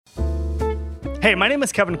Hey, my name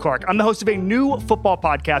is Kevin Clark. I'm the host of a new football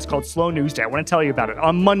podcast called Slow News Day. I want to tell you about it.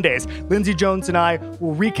 On Mondays, Lindsey Jones and I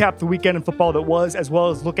will recap the weekend in football that was, as well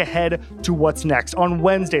as look ahead to what's next. On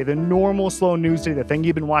Wednesday, the normal Slow News Day, the thing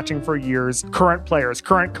you've been watching for years, current players,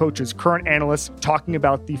 current coaches, current analysts talking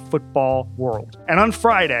about the football world. And on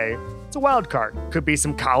Friday, it's a wild card. Could be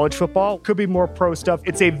some college football, could be more pro stuff.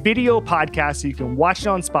 It's a video podcast, so you can watch it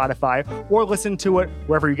on Spotify or listen to it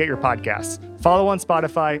wherever you get your podcasts. Follow on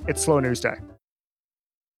Spotify. It's Slow News Day.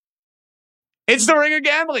 It's the Ringer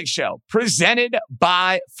Gambling Show, presented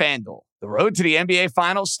by FanDuel. The road to the NBA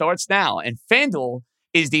Finals starts now, and FanDuel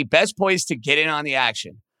is the best place to get in on the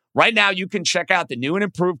action. Right now, you can check out the new and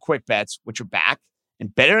improved Quick Bets, which are back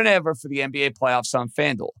and better than ever for the NBA playoffs on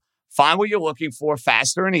FanDuel. Find what you're looking for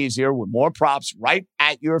faster and easier with more props right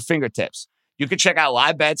at your fingertips. You can check out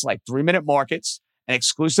live bets like 3-minute markets and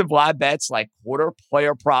exclusive live bets like quarter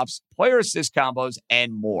player props, player assist combos,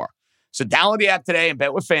 and more. So download the app today and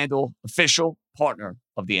bet with FanDuel, official partner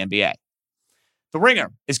of the NBA. The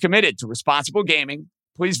Ringer is committed to responsible gaming.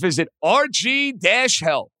 Please visit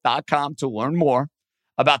rg-help.com to learn more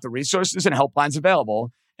about the resources and helplines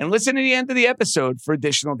available, and listen to the end of the episode for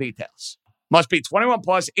additional details. Must be 21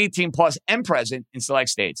 plus, 18 plus, and present in select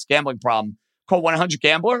states. Gambling problem? Call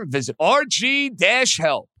 1-800-GAMBLER. Visit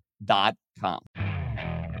rg-help.com.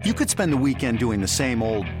 You could spend the weekend doing the same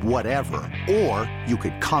old whatever, or you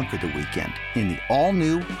could conquer the weekend in the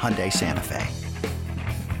all-new Hyundai Santa Fe.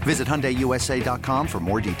 Visit HyundaiUSA.com for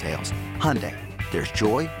more details. Hyundai, there's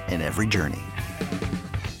joy in every journey.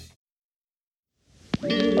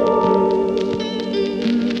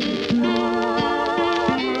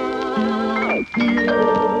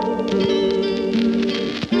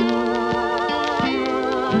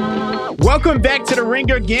 Welcome back to the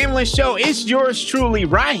Ringer Gambling Show. It's yours truly,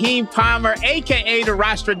 Raheem Palmer, a.k.a. the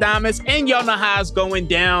Rostradamus, and y'all know how it's going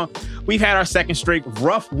down. We've had our second straight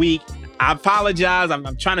rough week. I apologize.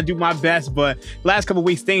 I'm trying to do my best, but last couple of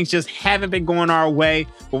weeks, things just haven't been going our way.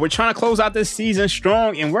 But we're trying to close out this season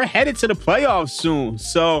strong, and we're headed to the playoffs soon.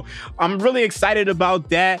 So I'm really excited about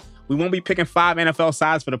that. We won't be picking 5 NFL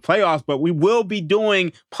sides for the playoffs, but we will be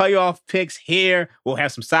doing playoff picks here. We'll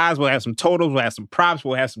have some sides, we'll have some totals, we'll have some props,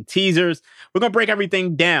 we'll have some teasers. We're going to break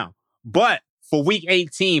everything down. But for week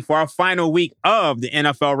 18, for our final week of the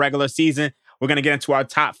NFL regular season, we're going to get into our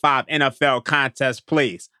top 5 NFL contest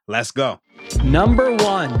plays. Let's go. Number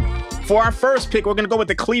 1. For our first pick, we're going to go with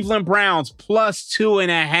the Cleveland Browns plus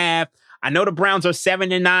 2.5. I know the Browns are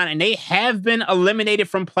 7-9, and they have been eliminated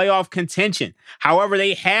from playoff contention. However,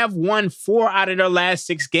 they have won 4 out of their last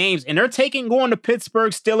 6 games, and they're taking on the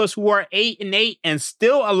Pittsburgh Steelers, who are 8-8 and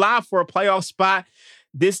still alive for a playoff spot.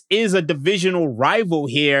 This is a divisional rival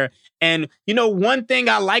here. And, one thing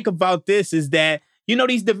I like about this is that,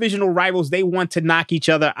 these divisional rivals, they want to knock each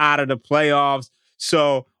other out of the playoffs.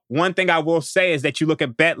 So one thing I will say is that you look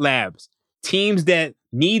at Bet Labs, teams that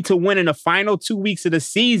need to win in the final 2 weeks of the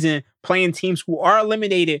season, playing teams who are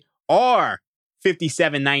eliminated, are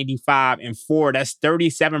 57-95-4. That's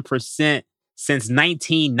 37% since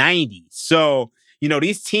 1990. So,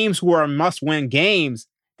 these teams who are must-win games,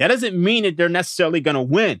 that doesn't mean that they're necessarily going to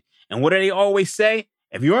win. And what do they always say?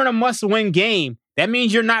 If you're in a must-win game, that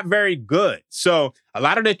means you're not very good. So a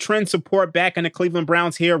lot of the trend support back in the Cleveland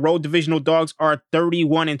Browns here. Road divisional dogs are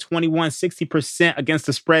 31-21, 60% against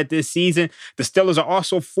the spread this season. The Steelers are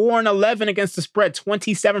also 4-11 against the spread,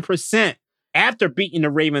 27% after beating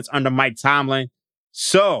the Ravens under Mike Tomlin.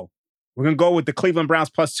 So we're going to go with the Cleveland Browns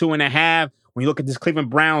plus 2.5. When you look at this Cleveland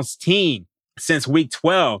Browns team, since week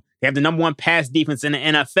 12, they have the number 1 pass defense in the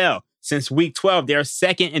NFL. Since week 12, they're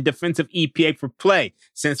second in defensive EPA per play.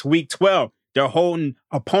 Since week 12, they're holding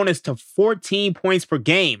opponents to 14 points per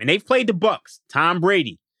game. And they've played the Bucs, Tom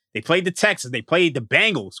Brady. They played the Texans. They played the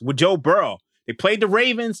Bengals with Joe Burrow. They played the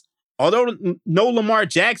Ravens, although no Lamar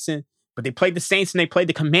Jackson, but they played the Saints and they played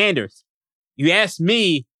the Commanders. You ask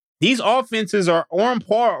me, these offenses are on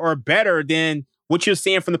par or better than what you're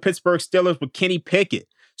seeing from the Pittsburgh Steelers with Kenny Pickett.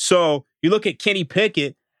 So you look at Kenny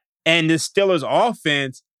Pickett and the Steelers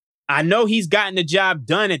offense, I know he's gotten the job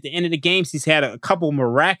done at the end of the games. He's had a couple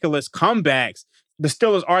miraculous comebacks. The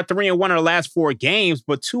Steelers are 3-1 in the last 4 games,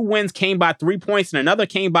 but 2 wins came by 3 points and another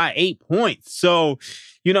came by 8 points. So,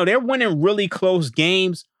 they're winning really close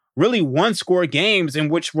games, really one-score games, in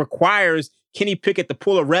which requires Kenny Pickett to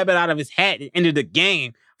pull a rabbit out of his hat at the end of the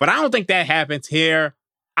game. But I don't think that happens here.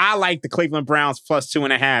 I like the Cleveland Browns plus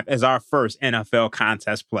 2.5 as our first NFL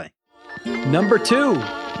contest play. Number 2.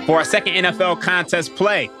 For our second NFL contest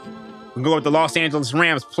play, we go with the Los Angeles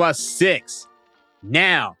Rams plus 6.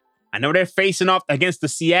 Now, I know they're facing off against the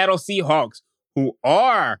Seattle Seahawks, who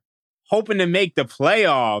are hoping to make the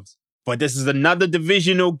playoffs, But this is another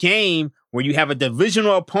divisional game where you have a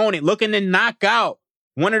divisional opponent looking to knock out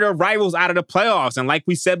one of their rivals out of the playoffs. And like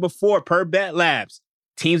we said before, per Bet Labs,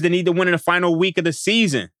 teams that need to win in the final week of the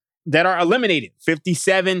season that are eliminated,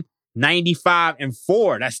 57, 95, and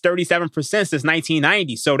 4. That's 37% since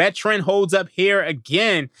 1990. So that trend holds up here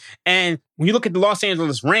again. And when you look at the Los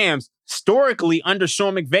Angeles Rams, historically under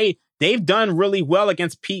Sean McVay, they've done really well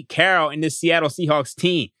against Pete Carroll and the Seattle Seahawks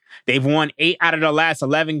team. They've won 8 out of the last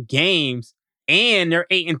 11 games, and they're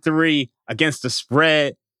 8-3 against the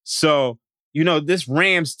spread. So, you know, this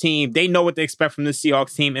Rams team, they know what to expect from the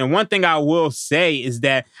Seahawks team. And one thing I will say is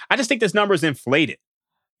that I just think this number is inflated.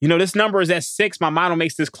 You know, this number is at 6. My model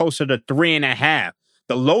makes this closer to 3.5.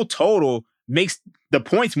 The low total makes the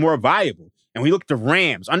points more viable. And we look at the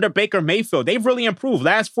Rams. Under Baker Mayfield, they've really improved.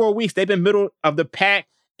 Last 4 weeks, they've been middle of the pack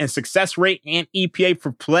in success rate and EPA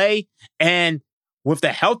per play. And with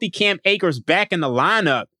the healthy Cam Akers back in the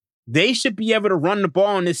lineup, they should be able to run the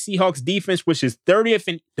ball on this Seahawks defense, which is 30th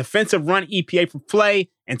in defensive run EPA per play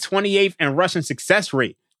and 28th in rushing success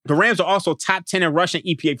rate. The Rams are also top 10 in rushing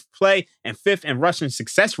EPA per play and 5th in rushing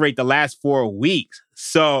success rate the last 4 weeks.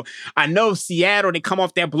 So I know Seattle, they come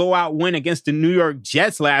off that blowout win against the New York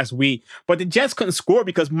Jets last week, but the Jets couldn't score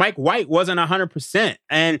because Mike White wasn't 100%.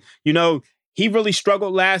 And, you know, he really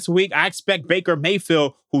struggled last week. I expect Baker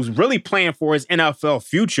Mayfield, who's really playing for his NFL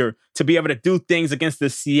future, to be able to do things against the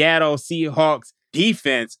Seattle Seahawks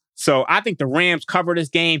defense. So I think the Rams cover this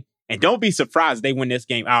game, and don't be surprised if they win this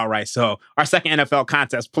game outright. So our second NFL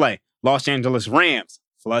contest play, Los Angeles Rams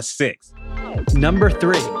 +6. Number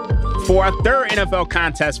 3. For our third NFL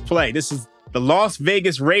contest play, this is the Las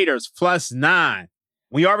Vegas Raiders +9.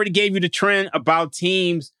 We already gave you the trend about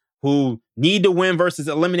teams who need to win versus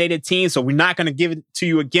eliminated teams, so we're not going to give it to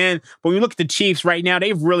you again. But when you look at the Chiefs right now,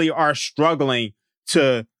 they really are struggling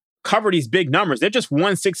to cover these big numbers. They're just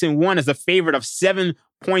 1-6-1 as a favorite of 7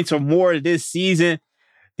 points or more this season.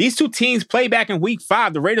 These two teams play back in Week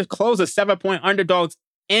 5. The Raiders closed as 7-point underdogs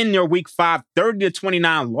in their Week 5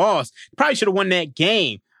 30-29 loss. Probably should have won that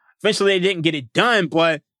game. Eventually, they didn't get it done,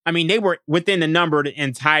 but I mean, they were within the number the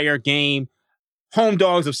entire game. Home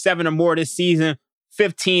dogs of 7 or more this season.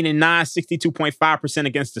 15-9, 62.5%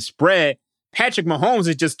 against the spread. Patrick Mahomes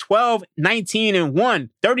is just 12-19-1.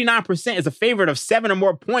 39% is a favorite of 7 or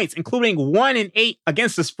more points, including 1-8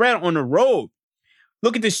 against the spread on the road.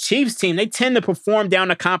 Look at this Chiefs team. They tend to perform down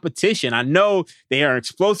the competition. I know they are an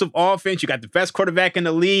explosive offense. You got the best quarterback in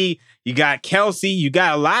the league. You got Kelsey. You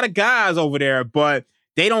got a lot of guys over there, but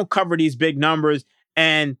they don't cover these big numbers.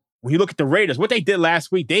 And when you look at the Raiders, what they did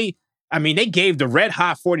last week, they gave the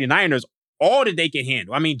red-hot 49ers all that they could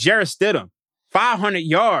handle. I mean, Jarrett Stidham, 500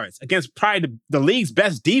 yards against probably the league's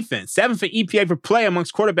best defense, 7th for EPA per play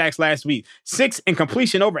amongst quarterbacks last week, 6th in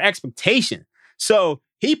completion over expectation. So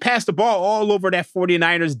he passed the ball all over that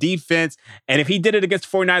 49ers defense. And if he did it against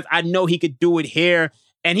the 49ers, I know he could do it here.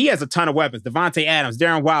 And he has a ton of weapons. Devontae Adams,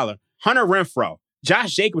 Darren Waller, Hunter Renfrow,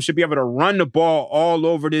 Josh Jacobs should be able to run the ball all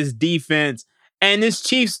over this defense. And this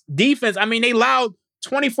Chiefs defense, I mean, they allowed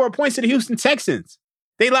 24 points to the Houston Texans.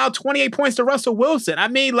 They allowed 28 points to Russell Wilson. I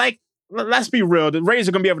mean, like, let's be real. The Raiders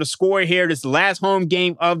are going to be able to score here. This last home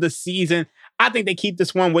game of the season. I think they keep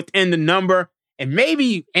this one within the number. And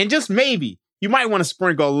maybe, and just maybe, you might want to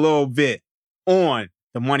sprinkle a little bit on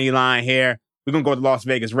the money line here. We're going to go with the Las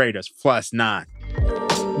Vegas Raiders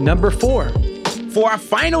 +9. Number 4. For our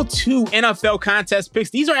final 2 NFL contest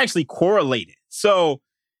picks, these are actually correlated. So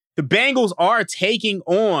the Bengals are taking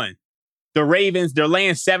on the Ravens. They're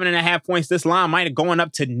laying 7.5 points. This line might have gone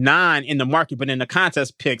up to 9 in the market, but in the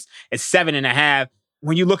contest picks, it's 7.5.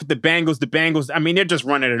 When you look at the Bengals, I mean, they're just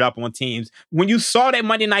running it up on teams. When you saw that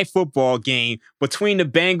Monday Night Football game between the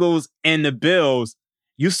Bengals and the Bills,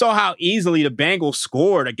 you saw how easily the Bengals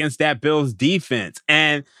scored against that Bills defense.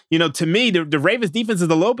 And, you know, to me, the Ravens defense is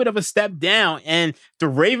a little bit of a step down, and the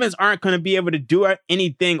Ravens aren't going to be able to do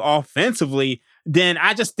anything offensively. Then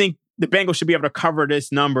I just think the Bengals should be able to cover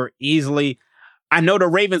this number easily. I know the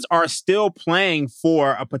Ravens are still playing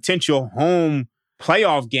for a potential home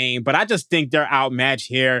playoff game, but I just think they're outmatched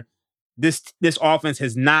here. This offense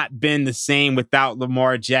has not been the same without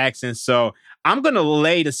Lamar Jackson. So I'm going to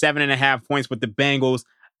lay the 7.5 points with the Bengals.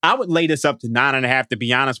 I would lay this up to 9.5, to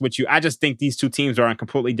be honest with you. I just think these two teams are in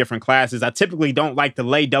completely different classes. I typically don't like to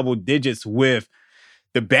lay double digits with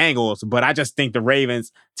the Bengals, but I just think the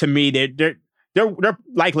Ravens, to me, they're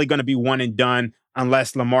likely going to be one and done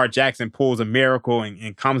unless Lamar Jackson pulls a miracle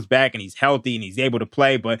and comes back and he's healthy and he's able to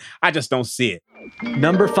play, but I just don't see it.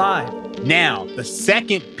 Number 5. Now, the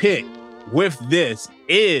second pick with this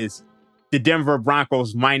is the Denver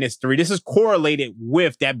Broncos -3. This is correlated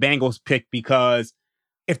with that Bengals pick because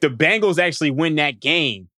if the Bengals actually win that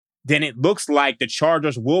game, then it looks like the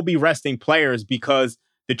Chargers will be resting players because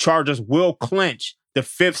the Chargers will clinch the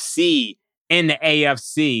 5th seed in the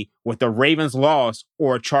AFC with the Ravens loss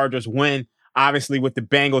or Chargers win. Obviously, with the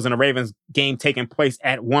Bengals and the Ravens game taking place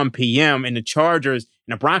at 1 p.m. and the Chargers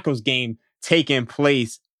and the Broncos game taking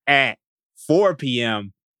place at 4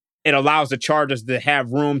 p.m., it allows the Chargers to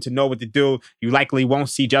have room to know what to do. You likely won't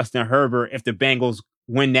see Justin Herbert if the Bengals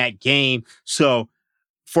win that game. So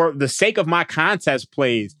for the sake of my contest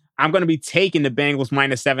plays, I'm going to be taking the Bengals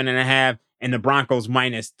 -7.5 and the Broncos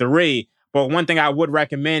 -3. But one thing I would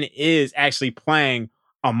recommend is actually playing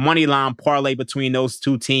a money line parlay between those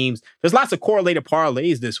two teams. There's lots of correlated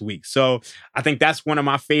parlays this week. So I think that's one of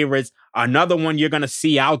my favorites. Another one you're going to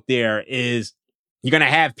see out there is you're going to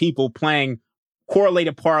have people playing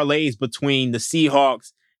correlated parlays between the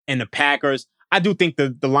Seahawks and the Packers. I do think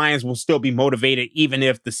the Lions will still be motivated even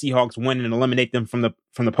if the Seahawks win and eliminate them from the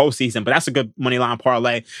postseason. But that's a good money line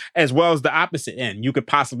parlay, as well as the opposite end. You could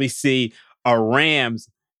possibly see a Rams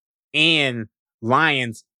and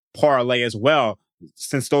Lions parlay as well,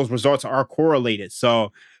 since those results are correlated.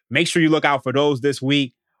 So make sure you look out for those this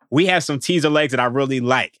week. We have some teaser legs that I really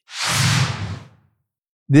like.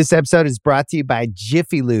 This episode is brought to you by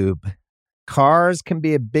Jiffy Lube. Cars can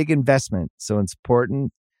be a big investment, so it's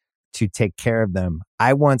important to take care of them.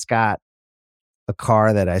 I once got a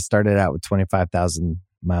car that I started out with 25,000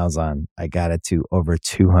 miles on. I got it to over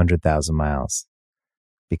 200,000 miles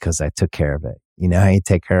because I took care of it. You know how you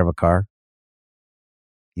take care of a car?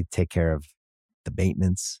 You take care of the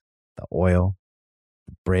maintenance, the oil,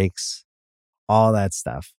 the brakes, all that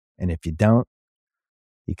stuff. And if you don't,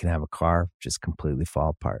 you can have a car just completely fall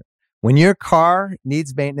apart. When your car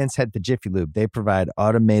needs maintenance, head to Jiffy Lube. They provide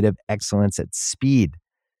automotive excellence at speed.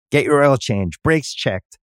 Get your oil change, brakes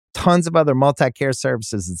checked, tons of other multi-care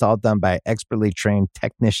services. It's all done by expertly trained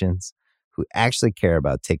technicians who actually care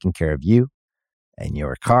about taking care of you and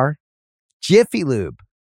your car. Jiffy Lube,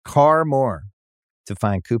 car more. To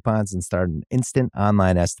find coupons and start an instant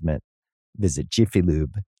online estimate, visit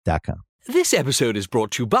jiffylube.com. This episode is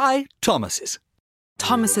brought to you by Thomas's.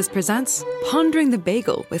 Thomas's presents Pondering the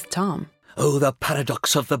Bagel with Tom. Oh, the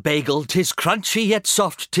paradox of the bagel. 'Tis crunchy yet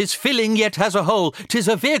soft, 'tis filling yet has a hole. 'Tis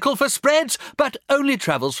a vehicle for spreads, but only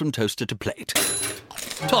travels from toaster to plate.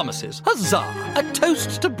 Thomas's, huzzah, a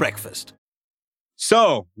toast to breakfast.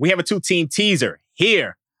 So we have a 2-team teaser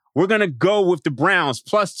here. We're going to go with the Browns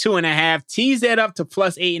 +2.5. Tease that up to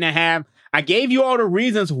 +8.5. I gave you all the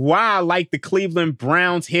reasons why I like the Cleveland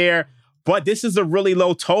Browns here, but this is a really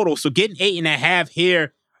low total. So getting 8.5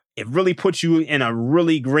 here, it really puts you in a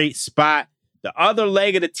really great spot. The other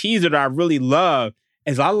leg of the teaser that I really love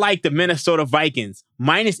is I like the Minnesota Vikings.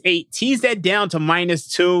 -8. Tease that down to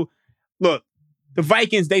 -2. Look, the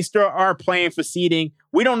Vikings, they still are playing for seeding.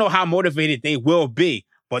 We don't know how motivated they will be.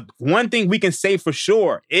 But one thing we can say for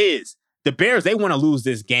sure is the Bears, they want to lose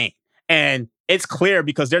this game. And it's clear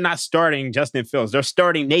because they're not starting Justin Fields. They're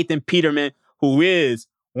starting Nathan Peterman, who is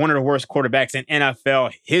one of the worst quarterbacks in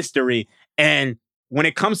NFL history. And when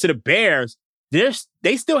it comes to the Bears,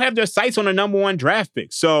 they still have their sights on the #1 draft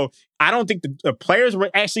pick. So I don't think the players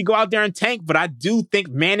will actually go out there and tank, but I do think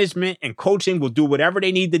management and coaching will do whatever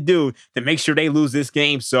they need to do to make sure they lose this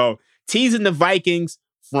game. So teasing the Vikings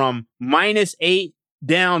from -8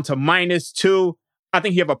 down to -2. I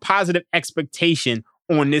think you have a positive expectation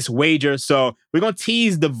on this wager. So we're going to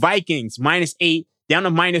tease the Vikings -8 down to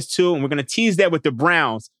 -2. And we're going to tease that with the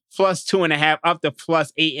Browns +2.5 up to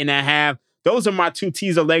 +8.5. Those are my 2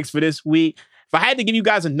 teaser legs for this week. If I had to give you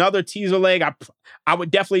guys another teaser leg, I would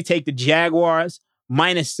definitely take the Jaguars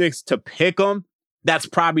 -6 to pick them. That's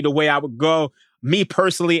probably the way I would go. Me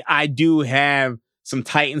personally, I do have some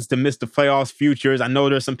Titans to miss the playoffs futures. I know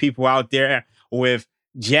there's some people out there with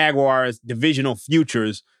Jaguars divisional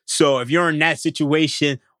futures. So if you're in that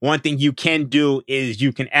situation, one thing you can do is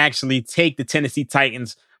you can actually take the Tennessee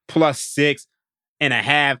Titans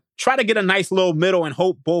 +6.5. Try to get a nice little middle and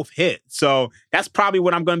hope both hit. So that's probably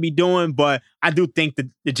what I'm going to be doing. But I do think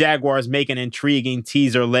the Jaguars make an intriguing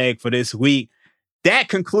teaser leg for this week. That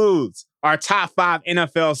concludes our Top 5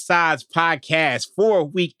 NFL Sides podcast for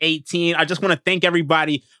Week 18. I just want to thank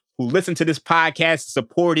everybody who listened to this podcast,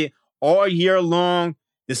 support it all year long.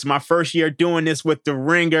 This is my first year doing this with The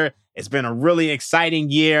Ringer. It's been a really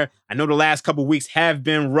exciting year. I know the last couple of weeks have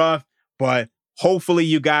been rough, but hopefully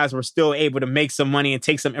you guys were still able to make some money and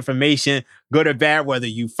take some information, good or bad, whether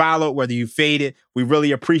you follow, whether you fade it. We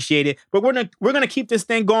really appreciate it. But we're gonna keep this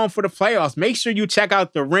thing going for the playoffs. Make sure you check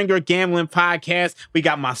out the Ringer Gambling Podcast. We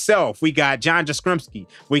got myself, we got John Jaskrimsky,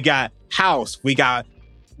 we got House, we got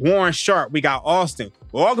Warren Sharp, we got Austin.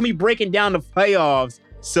 We're all gonna be breaking down the playoffs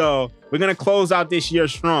So we're going to close out this year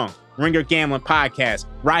strong. Ringer Gambling Podcast,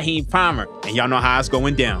 Raheem Palmer, and y'all know how it's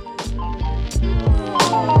going down.